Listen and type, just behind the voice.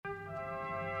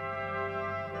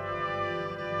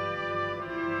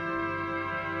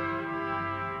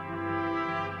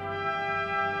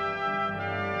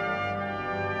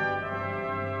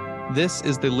This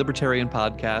is the Libertarian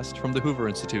podcast from the Hoover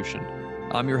Institution.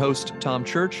 I'm your host, Tom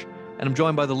Church, and I'm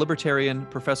joined by the Libertarian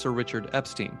Professor Richard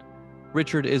Epstein.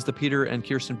 Richard is the Peter and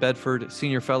Kirsten Bedford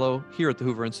Senior Fellow here at the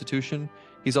Hoover Institution.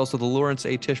 He's also the Lawrence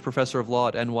A. Tisch Professor of Law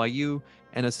at NYU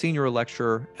and a Senior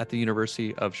Lecturer at the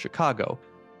University of Chicago.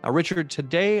 Now, Richard,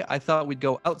 today I thought we'd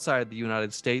go outside the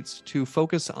United States to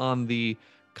focus on the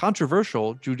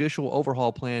controversial judicial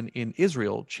overhaul plan in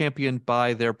Israel championed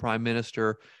by their Prime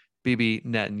Minister, Bibi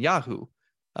Netanyahu.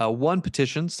 One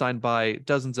petition signed by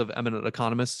dozens of eminent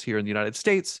economists here in the United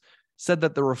States said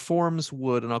that the reforms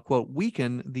would, and I'll quote,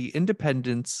 weaken the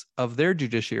independence of their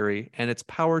judiciary and its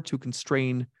power to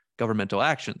constrain governmental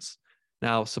actions.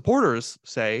 Now, supporters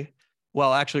say,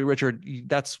 well, actually, Richard,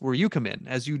 that's where you come in,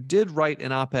 as you did write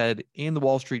an op-ed in the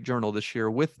Wall Street Journal this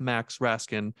year with Max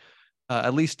Raskin,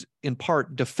 at least in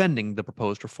part defending the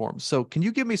proposed reforms. So can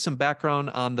you give me some background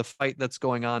on the fight that's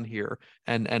going on here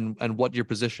and what your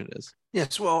position is?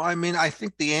 Yes, well, I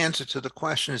think the answer to the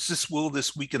question is will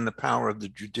this weaken the power of the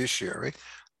judiciary?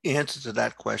 The answer to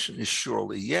that question is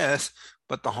surely yes.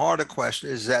 But the harder question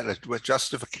is that a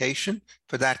justification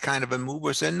for that kind of a move,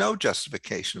 or is there no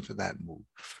justification for that move?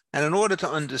 And in order to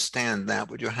understand that,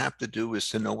 what you have to do is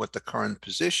to know what the current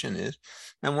position is.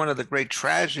 And one of the great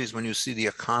tragedies when you see the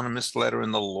economist letter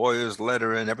and the lawyer's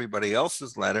letter and everybody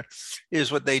else's letter is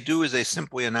what they do is they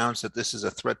simply announce that this is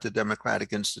a threat to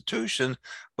democratic institutions,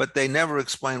 but they never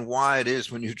explain why it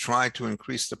is when you try to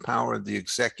increase the power of the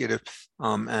executive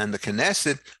and the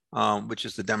Knesset, which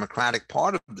is the democratic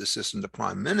part of the system, the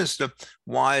prime minister,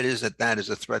 why it is that that is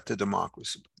a threat to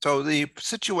democracy. So the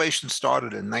situation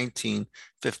started in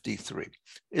 1953.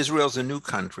 Israel's a new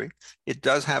country. It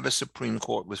does have a Supreme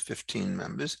Court with 15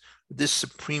 members. This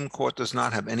Supreme Court does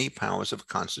not have any powers of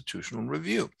constitutional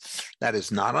review. That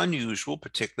is not unusual,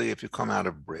 particularly if you come out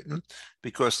of Britain,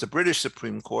 because the British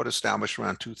Supreme Court, established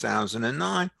around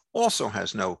 2009, also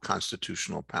has no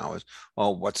constitutional powers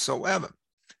whatsoever.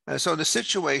 So the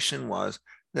situation was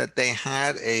that they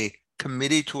had a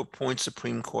committee to appoint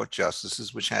Supreme Court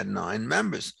justices, which had 9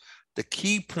 members. The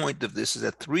key point of this is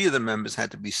that 3 of the members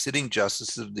had to be sitting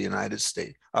justices of the United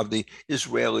States, of the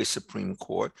Israeli Supreme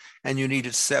Court, and you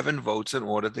needed 7 votes in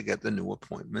order to get the new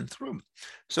appointment through.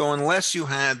 So unless you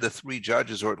had the 3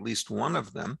 judges, or at least one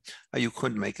of them, you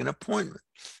couldn't make an appointment.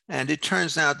 And it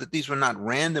turns out that these were not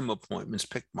random appointments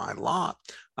picked by lot.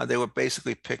 They were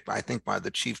basically picked, I think, by the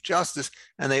Chief Justice,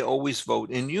 and they always vote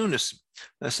in unison.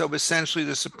 So essentially,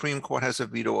 the Supreme Court has a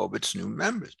veto over its new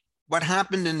members. What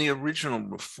happened in the original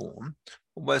reform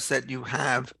was that you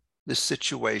have this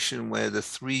situation where the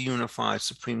 3 unified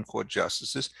Supreme Court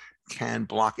justices can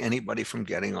block anybody from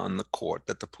getting on the court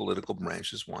that the political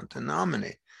branches want to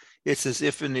nominate. It's as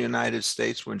if in the United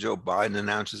States, when Joe Biden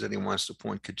announces that he wants to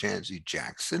appoint Ketanji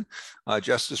Jackson,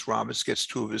 Justice Roberts gets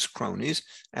 2 of his cronies,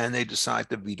 and they decide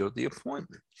to veto the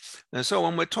appointment. And so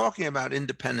when we're talking about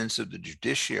independence of the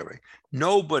judiciary,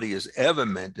 nobody has ever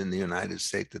meant in the United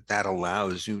States that that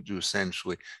allows you to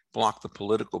essentially block the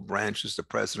political branches, the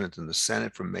president and the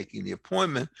Senate, from making the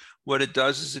appointment. What it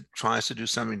does is it tries to do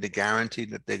something to guarantee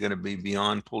that they're going to be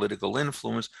beyond political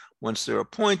influence once they're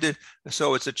appointed.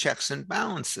 So it's a checks and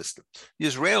balance system. The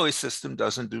Israeli system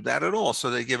doesn't do that at all.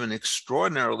 So they give an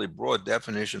extraordinarily broad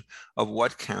definition of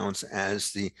what counts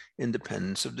as the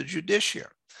independence of the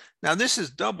judiciary. Now, this is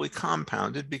doubly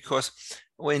compounded because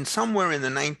somewhere in the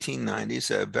 1990s,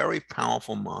 a very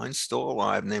powerful mind, still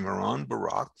alive, named Aaron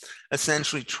Barak,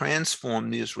 essentially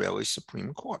transformed the Israeli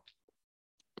Supreme Court.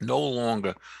 No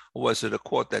longer was it a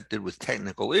court that did with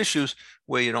technical issues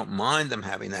where you don't mind them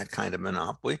having that kind of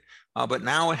monopoly, but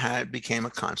now it became a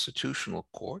constitutional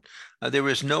court. There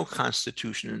is no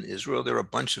constitution in Israel. There are a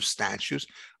bunch of statutes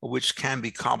which can be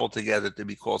cobbled together to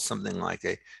be called something like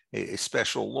a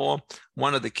special law.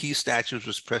 One of the key statutes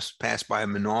was passed by a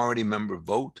minority member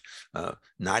vote,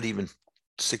 not even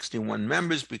 61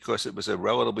 members, because it was a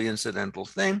relatively incidental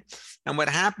thing. And what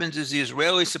happens is the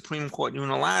Israeli Supreme Court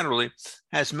unilaterally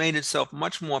has made itself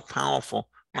much more powerful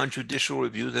on judicial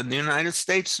review than the United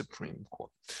States Supreme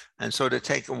Court. And so to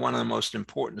take one of the most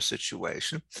important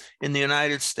situations, in the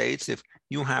United States, if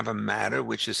you have a matter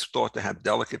which is thought to have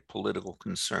delicate political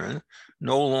concern,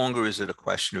 no longer is it a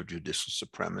question of judicial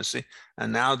supremacy.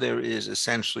 And now there is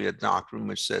essentially a doctrine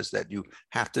which says that you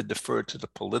have to defer to the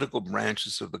political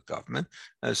branches of the government.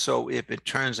 So if it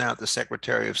turns out the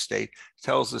Secretary of State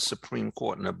tells the Supreme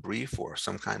Court in a brief or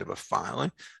some kind of a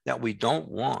filing that we don't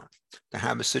want to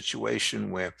have a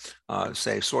situation where,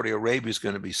 say, Saudi Arabia is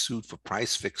going to be sued for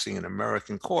price fixing in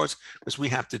American courts because we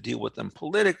have to deal with them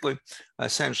politically,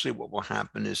 essentially what will happen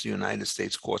happen is the United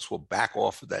States courts will back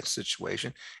off of that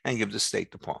situation and give the State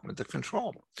Department the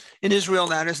control. In Israel,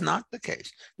 that is not the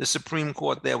case. The Supreme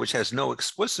Court there, which has no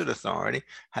explicit authority,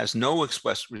 has no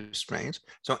explicit restraints.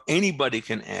 So anybody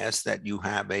can ask that you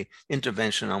have an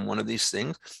intervention on one of these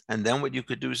things. And then what you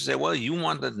could do is say, well, you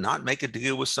want to not make a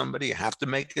deal with somebody, you have to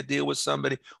make a deal with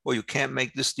somebody, or you can't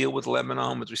make this deal with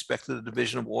Lebanon with respect to the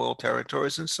division of oil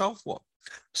territories and so forth.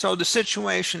 So the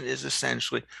situation is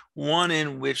essentially one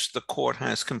in which the court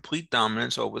has complete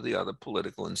dominance over the other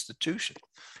political institution.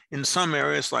 In some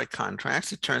areas like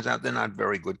contracts, it turns out they're not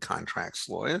very good contracts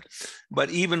lawyers. But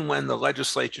even when the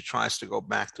legislature tries to go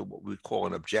back to what we call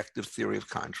an objective theory of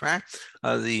contract,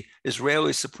 the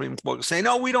Israeli Supreme Court will say,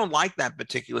 no, we don't like that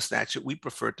particular statute. We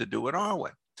prefer to do it our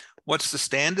way. What's the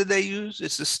standard they use?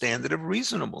 It's the standard of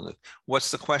reasonableness.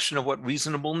 What's the question of what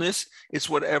reasonableness? It's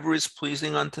whatever is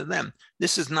pleasing unto them.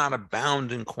 This is not a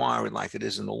bound inquiry like it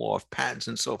is in the law of patents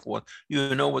and so forth.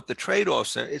 You know what the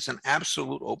trade-offs are. It's an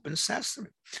absolute open sesame.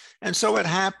 And so what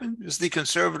happened is the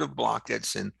conservative bloc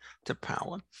gets into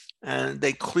power, and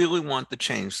they clearly want to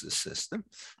change the system.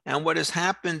 And what has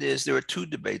happened is there are two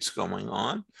debates going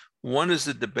on. One is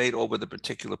the debate over the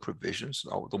particular provisions.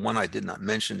 The one I did not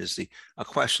mention is a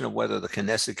question of whether the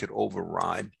Knesset could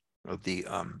override the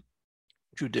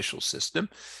judicial system.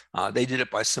 They did it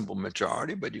by simple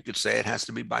majority, but you could say it has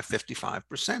to be by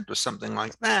 55% or something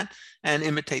like that, and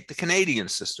imitate the Canadian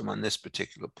system on this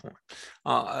particular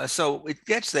point. So it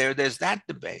gets there. There's that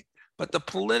debate, but the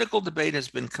political debate has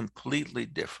been completely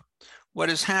different. What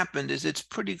has happened is it's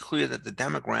pretty clear that the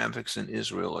demographics in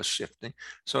Israel are shifting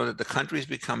so that the country is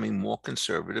becoming more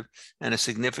conservative and a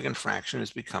significant fraction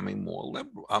is becoming more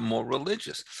liberal, more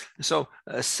religious. So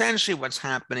essentially what's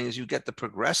happening is you get the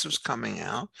progressives coming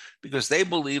out because they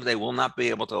believe they will not be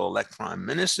able to elect prime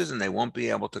ministers and they won't be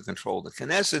able to control the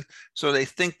Knesset. So they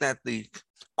think that the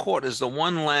court is the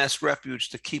one last refuge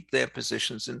to keep their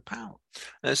positions in power.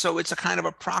 So it's a kind of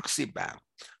a proxy battle.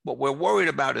 What we're worried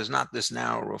about is not this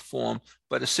narrow reform,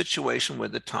 but a situation where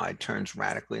the tide turns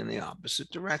radically in the opposite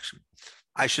direction.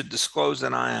 I should disclose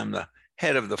that I am the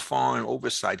head of the Foreign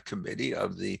Oversight Committee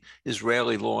of the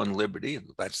Israeli Law and Liberty,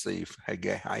 that's the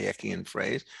Hayekian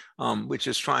phrase, which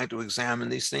is trying to examine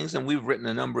these things. And we've written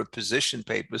a number of position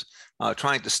papers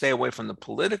trying to stay away from the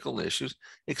political issues,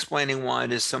 explaining why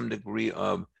there's some degree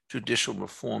of judicial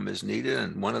reform is needed.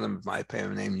 And one of them, by a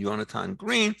paper named Jonathan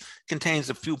Green, contains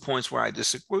a few points where I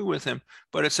disagree with him,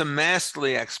 but it's a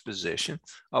masterly exposition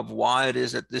of why it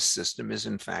is that this system is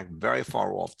in fact very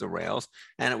far off the rails.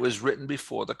 And it was written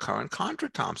before the current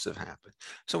contretemps have happened.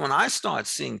 So when I start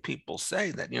seeing people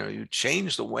say that, you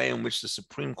change the way in which the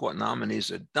Supreme Court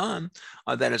nominees are done,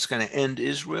 that it's going to end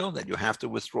Israel, that you have to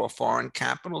withdraw foreign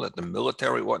capital, that the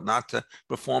military ought not to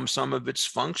perform some of its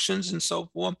functions and so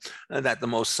forth, that the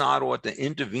Mossad ought to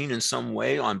intervene in some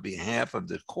way on behalf of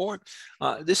the court.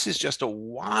 This is just a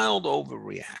wild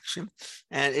overreaction.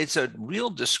 And it's a real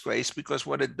disgrace because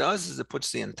what it does is it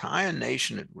puts the entire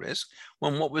nation at risk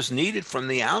when what was needed from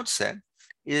the outset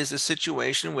is a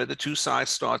situation where the two sides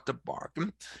start to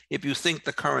bargain. If you think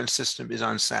the current system is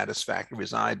unsatisfactory,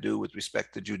 as I do with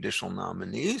respect to judicial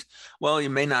nominees, well,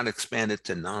 you may not expand it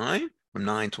to 9. From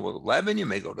 9 to 11, you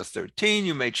may go to 13,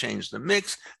 you may change the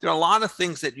mix. There are a lot of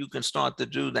things that you can start to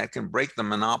do that can break the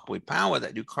monopoly power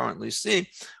that you currently see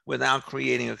without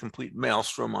creating a complete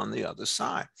maelstrom on the other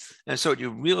side. And so what you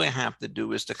really have to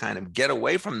do is to kind of get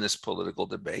away from this political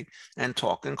debate and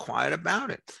talk in quiet about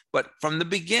it. But from the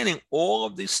beginning, all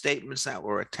of these statements that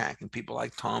were attacking people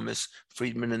like Thomas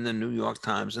Friedman in the New York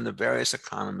Times and the various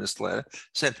economists letter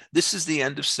said, this is the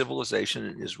end of civilization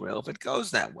in Israel if it goes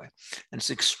that way. And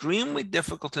it's extremely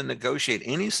difficult to negotiate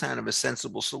any kind of a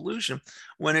sensible solution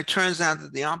when it turns out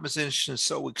that the opposition is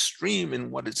so extreme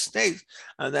in what it states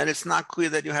that it's not clear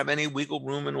that you have any wiggle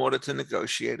room in order to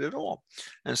negotiate at all.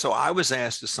 And so I was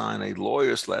asked to sign a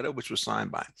lawyer's letter, which was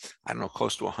signed by, I don't know,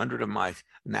 close to 100 of my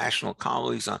national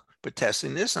colleagues on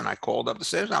protesting this. And I called up and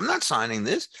said, I'm not signing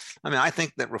this. I mean, I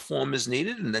think that reform is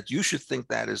needed and that you should think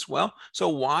that as well. So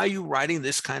why are you writing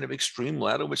this kind of extreme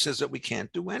letter, which says that we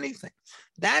can't do anything?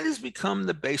 That has become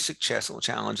the basic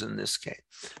challenge in this case.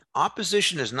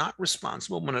 Opposition is not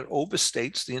responsible when it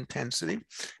overstates the intensity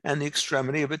and the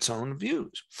extremity of its own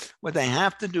views. What they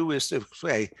have to do is to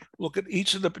say, look at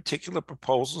each of the particular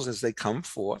proposals as they come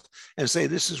forth and say,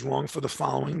 this is wrong for the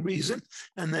following reason.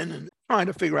 And then trying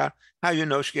to figure out how you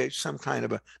negotiate some kind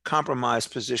of a compromise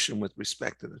position with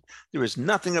respect to this. There is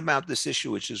nothing about this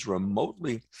issue which is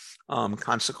remotely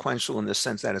consequential in the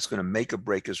sense that it's going to make or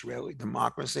break Israeli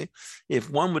democracy. If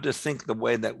one were to think the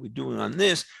way that we're doing on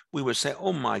this, we would say,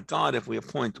 oh my God, if we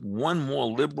appoint one more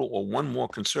liberal or one more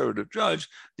conservative judge,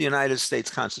 the United States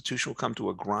Constitution will come to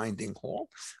a grinding halt.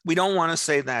 We don't want to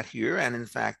say that here. And in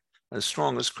fact, the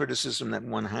strongest criticism that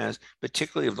one has,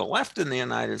 particularly of the left in the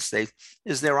United States,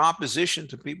 is their opposition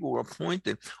to people who are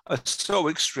appointed are so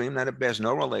extreme that it bears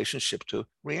no relationship to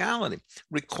reality.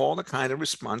 Recall the kind of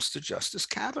response to Justice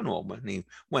Kavanaugh when he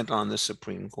went on the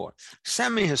Supreme Court.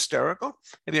 Semi-hysterical.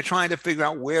 If you're trying to figure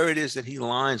out where it is that he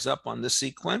lines up on the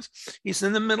sequence, he's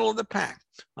in the middle of the pack.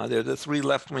 There are the three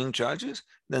left-wing judges.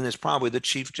 Then there's probably the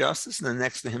Chief Justice, and then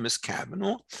next to him is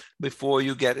Kavanaugh, before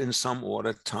you get in some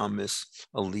order Thomas,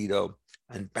 Alito,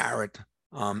 and Barrett,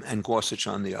 and Gorsuch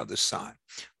on the other side.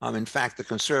 In fact, the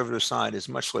conservative side is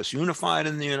much less unified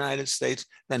in the United States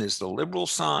than is the liberal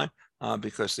side,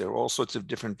 because there are all sorts of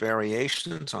different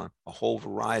variations on a whole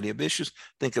variety of issues.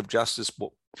 Think of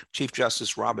Chief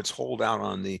Justice Roberts' holdout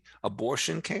on the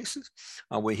abortion cases,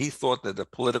 where he thought that the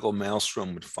political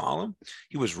maelstrom would follow.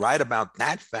 He was right about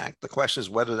that fact. The question is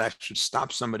whether that should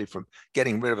stop somebody from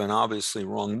getting rid of an obviously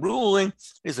wrong ruling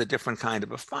is a different kind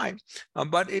of a fight.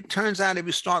 But it turns out if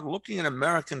you start looking at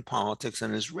American politics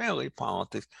and Israeli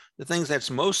politics, the things that's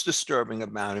most disturbing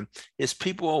about him is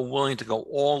people are willing to go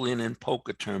all in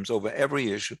poker terms over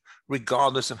every issue,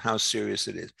 regardless of how serious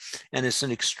it is. And it's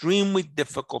an extremely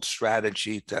difficult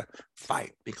strategy to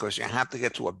fight, because you have to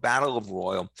get to a battle of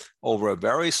royal over a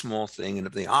very small thing. And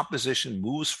if the opposition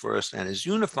moves first and is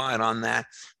unified on that,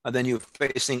 then you're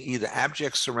facing either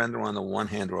abject surrender on the one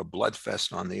hand or a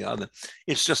bloodfest on the other.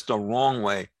 It's just the wrong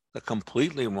way, the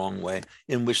completely wrong way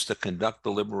in which to conduct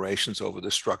deliberations over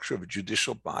the structure of a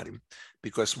judicial body,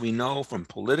 because we know from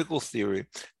political theory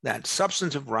that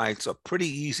substantive rights are pretty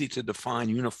easy to define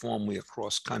uniformly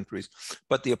across countries,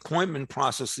 but the appointment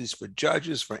processes for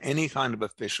judges, for any kind of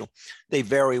official, they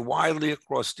vary widely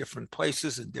across different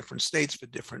places in different states for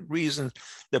different reasons.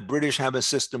 The British have a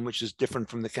system which is different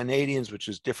from the Canadians, which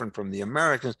is different from the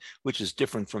Americans, which is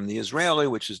different from the Israeli,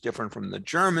 which is different from the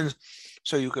Germans.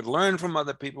 So you could learn from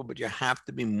other people, but you have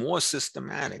to be more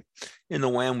systematic in the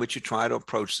way in which you try to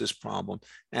approach this problem.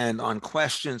 And on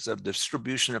questions of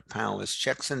distribution of powers,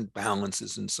 checks and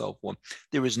balances, and so forth,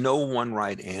 there is no one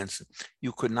right answer.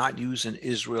 You could not use in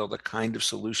Israel the kind of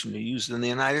solution you used in the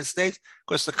United States,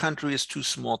 because the country is too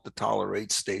small to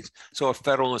tolerate states. So a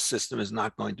federalist system is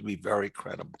not going to be very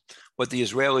credible. What the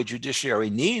Israeli judiciary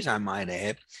needs, I might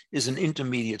add, is an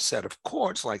intermediate set of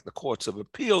courts, like the courts of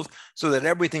appeals, so that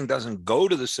everything doesn't go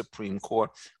to the Supreme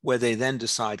Court, where they then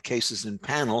decide cases in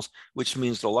panels, which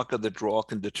means the luck of the draw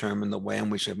can determine the way in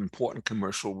which an important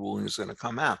commercial ruling is going to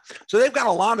come out. So they've got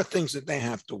a lot of things that they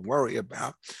have to worry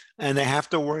about, and they have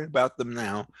to worry about them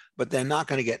now, but they're not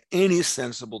going to get any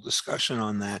sensible discussion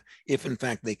on that if, in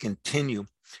fact, they continue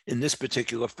in this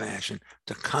particular fashion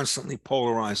to constantly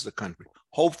polarize the country.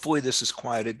 Hopefully this is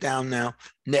quieted down now.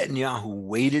 Netanyahu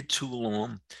waited too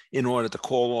long in order to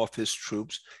call off his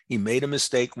troops. He made a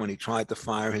mistake when he tried to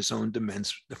fire his own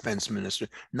defense minister,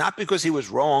 not because he was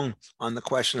wrong on the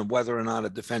question of whether or not a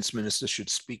defense minister should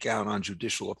speak out on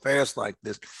judicial affairs like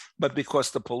this, but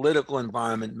because the political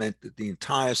environment meant that the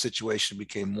entire situation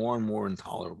became more and more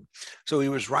intolerable. So he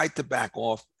was right to back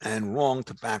off and wrong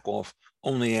to back off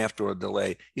only after a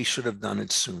delay. He should have done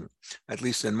it sooner, at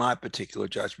least in my particular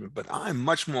judgment. But I'm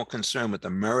much more concerned with the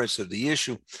merits of the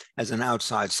issue as an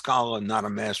outside scholar, not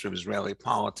a master of Israeli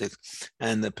politics.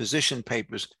 And the position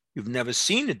papers, you've never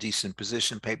seen a decent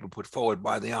position paper put forward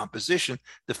by the opposition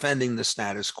defending the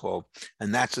status quo.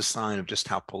 And that's a sign of just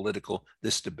how political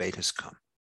this debate has come.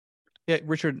 Yeah,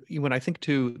 Richard, when I think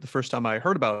to the first time I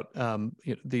heard about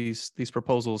these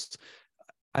proposals,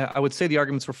 I would say the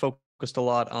arguments were focused a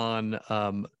lot on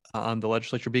the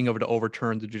legislature being able to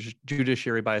overturn the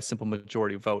judiciary by a simple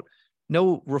majority vote.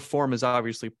 No reform is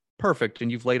obviously perfect,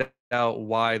 and you've laid out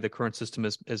why the current system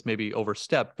is maybe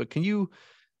overstepped. But can you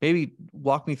maybe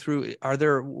walk me through?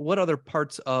 What other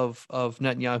parts of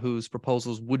Netanyahu's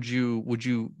proposals would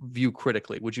you view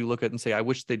critically? Would you look at and say, I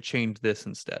wish they'd change this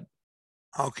instead?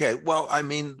 Okay, well, I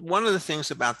mean, one of the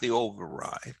things about the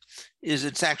override is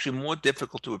it's actually more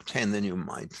difficult to obtain than you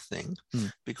might think, Hmm.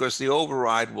 because the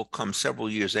override will come several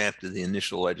years after the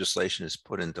initial legislation is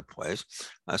put into place,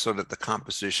 so that the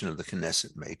composition of the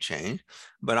Knesset may change.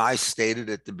 But I stated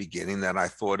at the beginning that I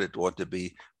thought it ought to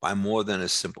be by more than a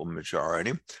simple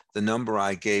majority. The number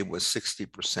I gave was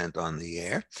 60% on the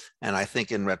air, and I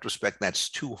think in retrospect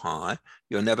that's too high.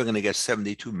 You're never going to get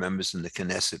 72 members in the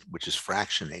Knesset, which is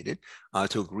fractionated,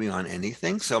 to agree on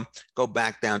anything. So go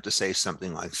back down to say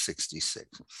something like 66,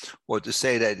 or to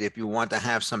say that if you want to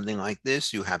have something like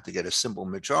this, you have to get a simple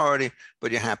majority,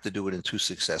 but you have to do it in 2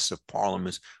 successive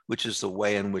parliaments, which is the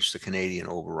way in which the Canadian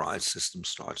override system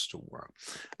starts to work.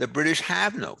 The British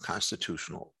have no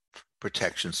constitutional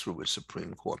protections through its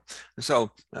Supreme Court.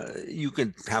 So you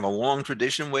can have a long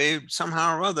tradition where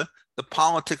somehow or other the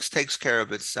politics takes care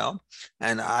of itself.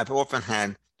 And I've often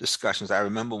had discussions. I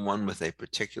remember one with a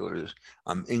particular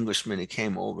Englishman. He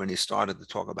came over and he started to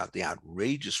talk about the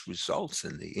outrageous results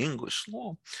in the English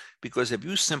law, because if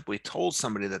you simply told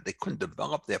somebody that they couldn't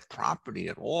develop their property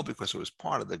at all because it was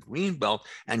part of the green belt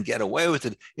and get away with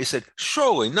it, he said,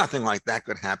 surely nothing like that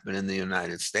could happen in the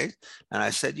United States. And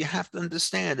I said, you have to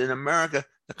understand, in America,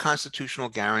 the constitutional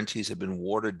guarantees have been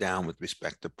watered down with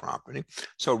respect to property.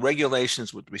 So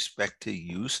regulations with respect to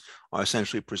use are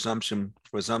essentially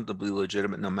presumptively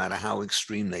legitimate, no matter how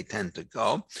extreme they tend to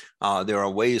go. There are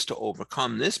ways to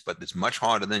overcome this, but it's much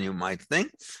harder than you might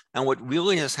think. And what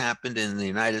really has happened in the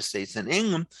United States and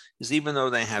England is, even though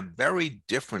they have very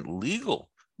different legal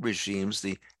regimes,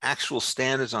 the actual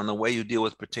standards on the way you deal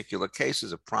with particular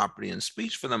cases of property and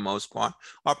speech, for the most part,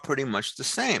 are pretty much the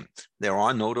same. There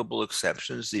are notable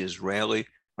exceptions. The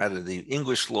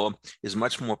English law is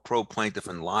much more pro-plaintiff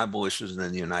and libel issues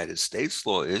than the United States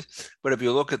law is. But if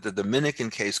you look at the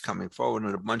Dominican case coming forward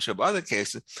and a bunch of other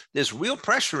cases, there's real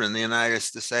pressure in the United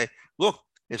States to say, look,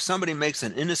 if somebody makes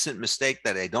an innocent mistake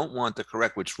that they don't want to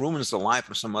correct, which ruins the life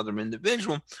of some other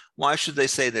individual, why should they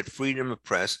say that freedom of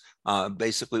press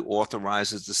basically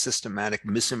authorizes the systematic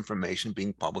misinformation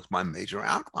being published by major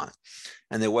outlets?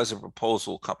 And there was a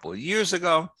proposal a couple of years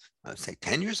ago, I'd say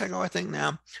 10 years ago, I think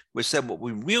now, which said what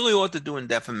we really ought to do in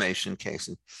defamation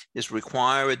cases is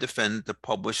require a defendant to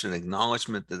publish an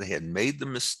acknowledgement that they had made the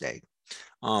mistake,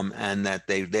 and that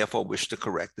they therefore wish to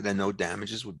correct it, and no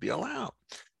damages would be allowed.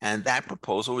 And that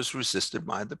proposal was resisted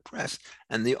by the press.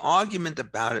 And the argument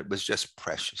about it was just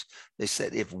precious. They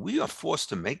said, if we are forced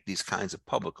to make these kinds of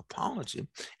public apology,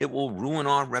 it will ruin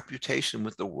our reputation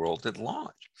with the world at large.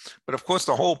 But of course,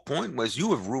 the whole point was, you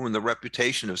have ruined the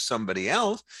reputation of somebody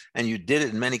else, and you did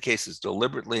it in many cases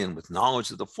deliberately and with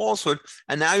knowledge of the falsehood.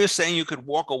 And now you're saying you could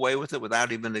walk away with it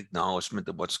without even acknowledgement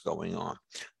of what's going on.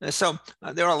 And so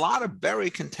there are a lot of very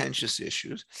contentious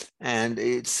issues. And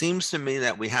it seems to me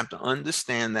that we have to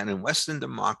understand that in Western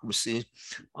democracy,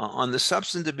 on the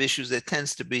substantive issues, there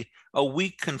tends to be a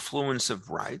weak confluence of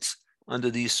rights under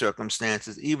these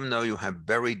circumstances, even though you have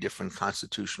very different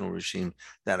constitutional regimes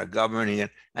that are governing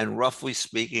it. And roughly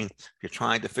speaking, if you're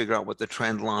trying to figure out what the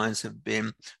trend lines have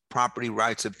been, property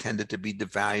rights have tended to be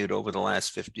devalued over the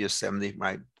last 50 or 70,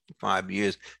 right? 5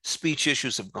 years. Speech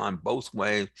issues have gone both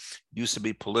ways. It used to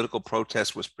be political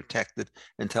protest was protected,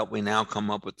 until we now come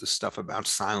up with the stuff about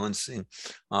silencing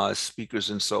speakers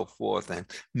and so forth, and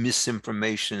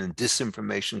misinformation and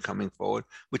disinformation coming forward,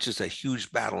 which is a huge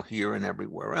battle here and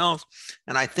everywhere else.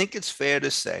 And I think it's fair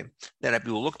to say that if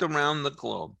you looked around the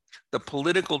globe, the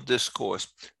political discourse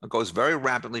goes very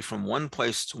rapidly from one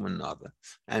place to another,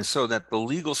 and so that the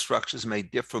legal structures may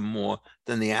differ more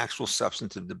than the actual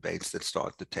substantive debates that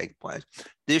start to take place.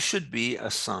 This should be a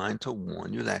sign to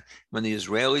warn you that when the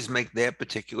Israelis make their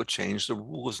particular change, the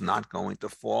rule is not going to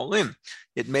fall in.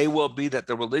 It may well be that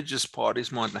the religious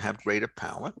parties want to have greater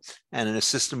power, and in a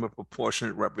system of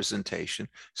proportionate representation,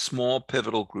 small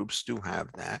pivotal groups do have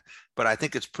that. But I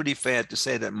think it's pretty fair to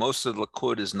say that most of the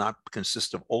Likud does not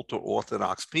consist of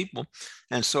ultra-Orthodox people.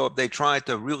 And so if they try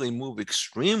to really move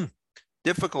extreme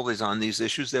difficulties on these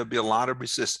issues, there'll be a lot of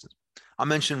resistance. I'll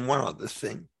mention one other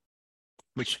thing,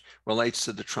 which relates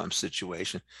to the Trump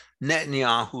situation.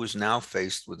 Netanyahu is now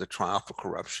faced with a trial for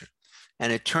corruption.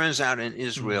 And it turns out in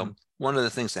Israel, one of the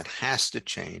things that has to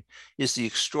change is the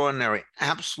extraordinary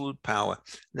absolute power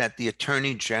that the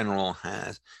Attorney General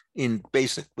has in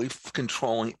basically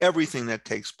controlling everything that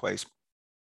takes place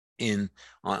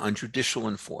on judicial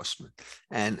enforcement.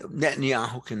 And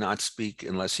Netanyahu cannot speak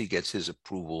unless he gets his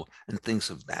approval and things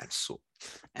of that sort.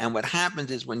 And what happens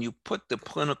is, when you put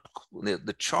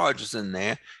the charges in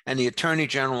there and the Attorney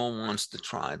General wants to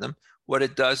try them, what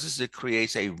it does is it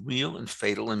creates a real and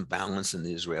fatal imbalance in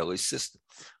the Israeli system.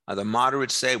 The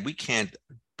moderates say we can't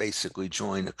basically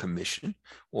join a commission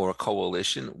or a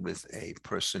coalition with a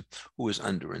person who is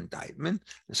under indictment.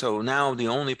 And so now the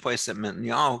only place that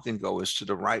Netanyahu can go is to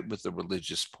the right with the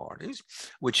religious parties,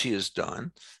 which he has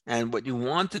done. And what you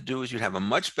want to do is you'd have a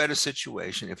much better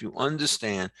situation if you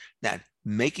understand that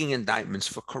making indictments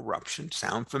for corruption,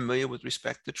 sound familiar with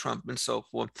respect to Trump and so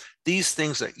forth, these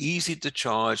things are easy to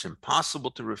charge,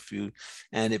 impossible to refute.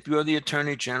 And if you're the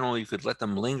attorney general, you could let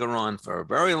them linger on for a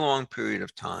very long period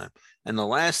of time. And the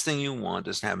last thing you want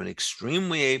is to have an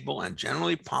extremely able and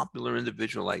generally popular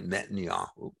individual like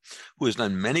Netanyahu, who has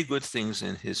done many good things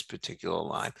in his particular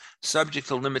life, subject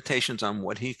to limitations on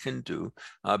what he can do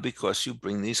because you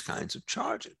bring these kinds of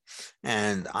charges.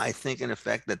 And I think, in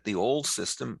effect, that the old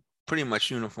system, pretty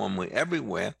much uniformly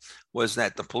everywhere, was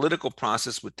that the political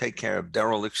process would take care of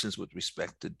derelictions with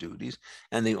respect to duties.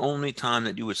 And the only time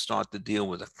that you would start to deal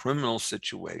with a criminal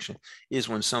situation is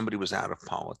when somebody was out of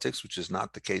politics, which is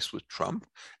not the case with Trump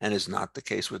and is not the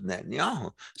case with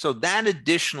Netanyahu. So that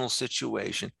additional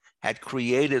situation had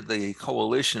created the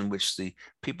coalition which the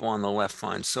people on the left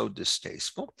find so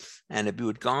distasteful. And if you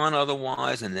had gone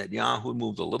otherwise and Netanyahu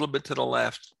moved a little bit to the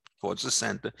left, towards the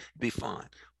center, it'd be fine.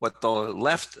 What the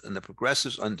left and the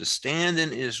progressives understand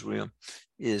in Israel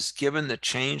is, given the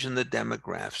change in the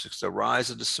demographics, the rise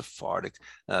of the Sephardic,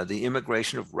 the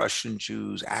immigration of Russian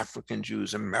Jews, African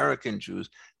Jews, American Jews,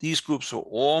 these groups are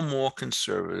all more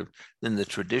conservative than the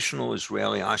traditional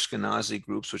Israeli Ashkenazi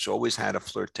groups, which always had a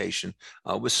flirtation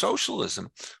with socialism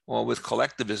or with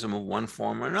collectivism of one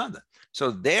form or another. So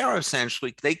they are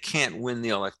essentially, they can't win the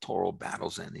electoral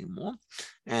battles anymore.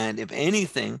 And if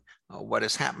anything, what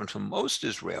has happened to most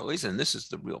Israelis, and this is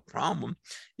the real problem,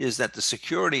 is that the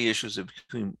security issues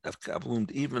have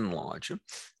loomed even larger.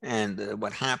 And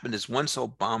what happened is, once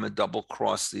Obama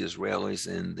double-crossed the Israelis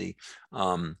in the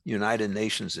United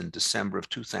Nations in December of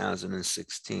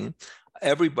 2016,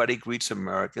 everybody greets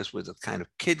Americans with a kind of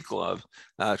kid glove.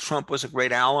 Trump was a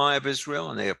great ally of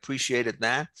Israel, and they appreciated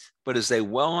that. But as they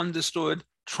well understood,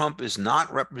 Trump does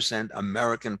not represent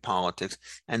American politics,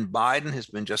 and Biden has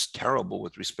been just terrible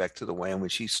with respect to the way in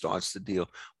which he starts to deal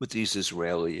with these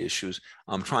Israeli issues,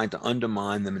 trying to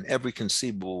undermine them in every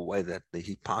conceivable way that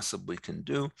he possibly can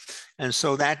do. And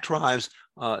so that drives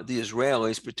the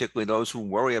Israelis, particularly those who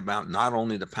worry about not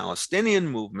only the Palestinian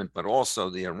movement, but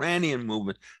also the Iranian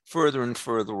movement, further and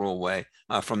further away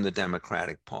from the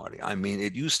Democratic Party. I mean,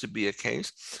 it used to be a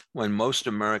case when most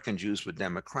American Jews were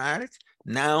Democratic.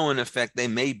 Now, in effect, they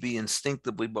may be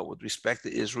instinctively, but with respect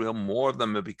to Israel, more of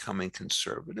them are becoming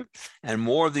conservative, and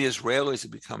more of the Israelis are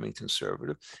becoming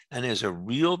conservative. And there's a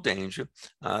real danger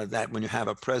that when you have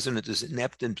a president as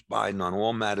inept as Biden on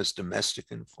all matters domestic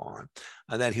and foreign,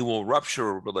 that he will rupture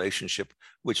a relationship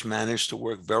which managed to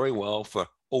work very well for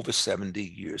over 70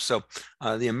 years. So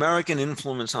the American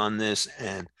influence on this,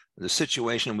 and the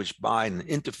situation in which Biden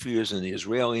interferes in the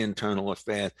Israeli internal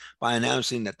affairs by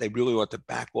announcing that they really ought to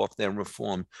back off their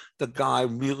reform. The guy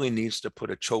really needs to put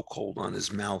a chokehold on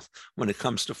his mouth when it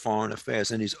comes to foreign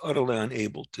affairs, and he's utterly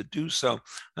unable to do so.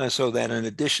 So that in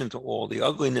addition to all the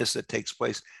ugliness that takes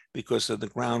place because of the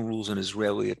ground rules in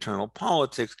Israeli internal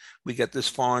politics, we get this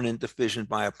foreign intervention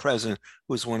by a president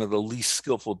who is one of the least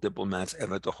skillful diplomats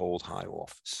ever to hold high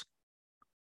office.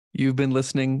 You've been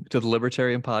listening to the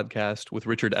Libertarian Podcast with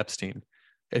Richard Epstein.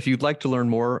 If you'd like to learn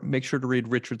more, make sure to read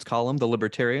Richard's column, The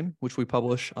Libertarian, which we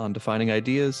publish on defining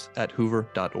ideas at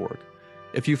hoover.org.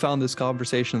 If you found this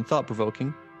conversation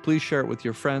thought-provoking, please share it with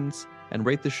your friends and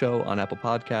rate the show on Apple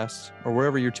Podcasts or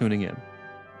wherever you're tuning in.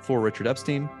 For Richard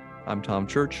Epstein, I'm Tom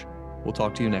Church. We'll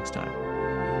talk to you next time.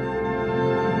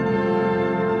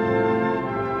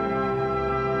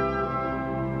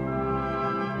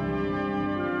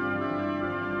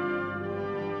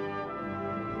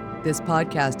 This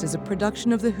podcast is a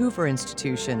production of the Hoover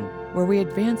Institution, where we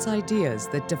advance ideas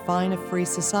that define a free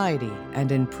society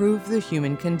and improve the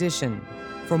human condition.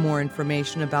 For more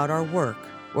information about our work,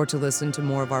 or to listen to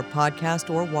more of our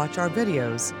podcast or watch our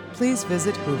videos, please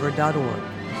visit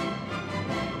hoover.org.